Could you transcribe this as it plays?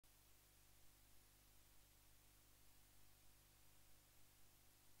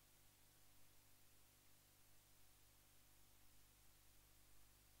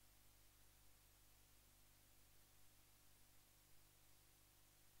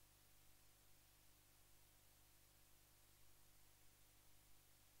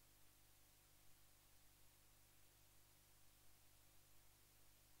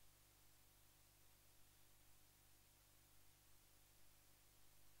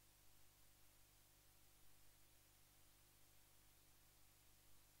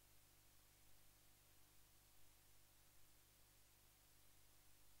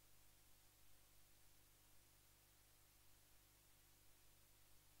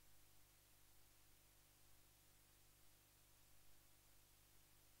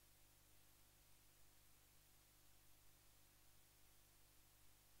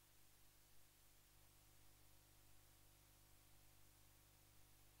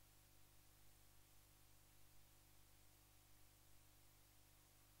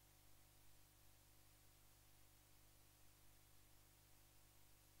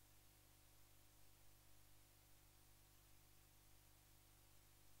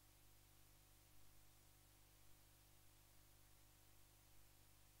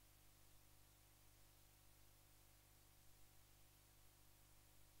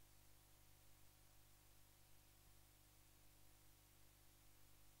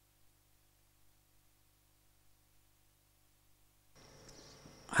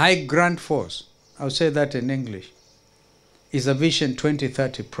Highgrand force, I'll say that in English, is a Vision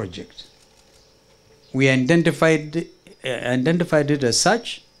 2030 project. We identified it as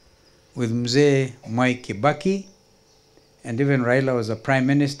such with Mzee Kibaki, and even Raila was a prime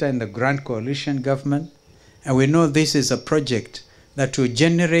minister in the Grand Coalition government. And we know this is a project that will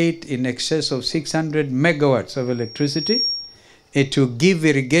generate in excess of 600 megawatts of electricity. It will give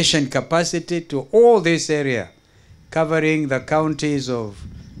irrigation capacity to all this area, covering the counties of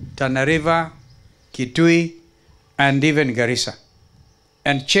Tana River, Kitui, and even Garissa.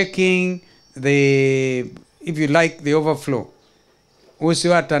 And checking the, if you like, the overflow.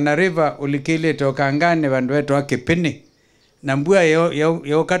 Usiwa Tana River ulikile tokangane vanduwetu wa Kipini. Nambua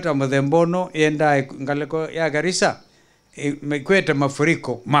yokata mudhembono yenda ngaleko ya Garissa. Mekweta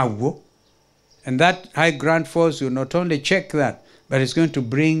mafuriko mawo. And that Highgrand force will not only check that, but it's going to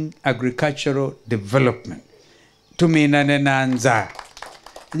bring agricultural development. Tuminane na nza.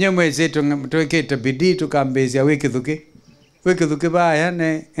 Nyemwe zetu tuweketa bidii tukambezia wikithuki. Wikithuki baya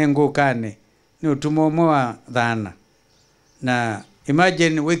ne engukane. Ni utumomo wa dhana. Na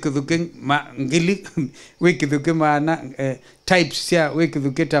imagine wikithuki maana types ya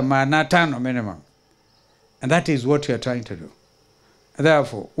wikithukita maana 5 minimum. And that is what we are trying to do.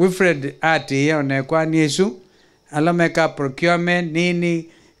 Therefore, Wilfred ati yone kwa Yesu alameka procurement nini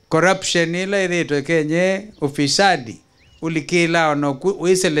corruption ile ile kenye ufisadi ulikila ono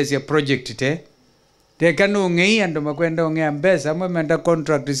uiselezia project te kanu ngei ando makwenda ngea mbesa mwemenda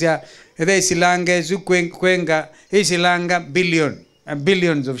contract sia ile silanga zu kwenga isilanga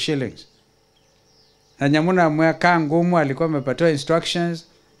billions of shillings. Na nyamuna mwaka ngumu alikuwa amepatiwa instructions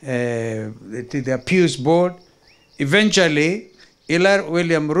the Peace Board. Eventually ila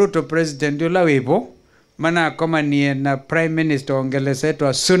William Ruto president ula wibo mana kama ni na prime minister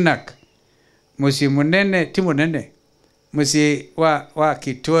ongelesetwa Sunak musi munene timunene musi wa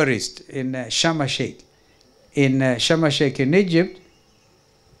ki tourist in Sharm el-Sheikh in Egypt.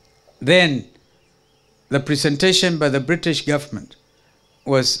 Then the presentation by the British government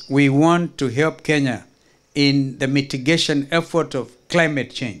was, we want to help Kenya in the mitigation effort of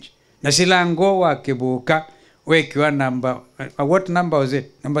climate change. Nasilango wa kibuka wekiwa number, what number was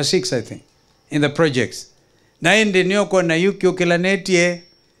it? Number 6, I think, in the projects. Na indi niyoko na yuki ukilanetie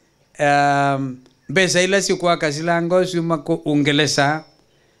besa ila si kwa kasilango sumako ungelesa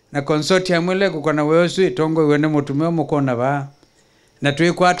na consortium mwile kukona weosu itongo iwene mutumeo mukona ba na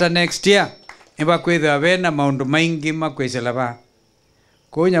tuiku hata next year imba kwezi wabena maundu maingi makwezela ba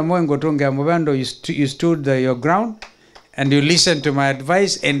kunya mwengo tunge ya mubando you stood your ground and you listened to my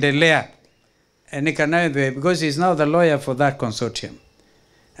advice endelea because he's now the lawyer for that consortium.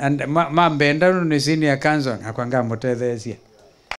 And ma mbenda nisini ya kanzo akwanga mutedhesia.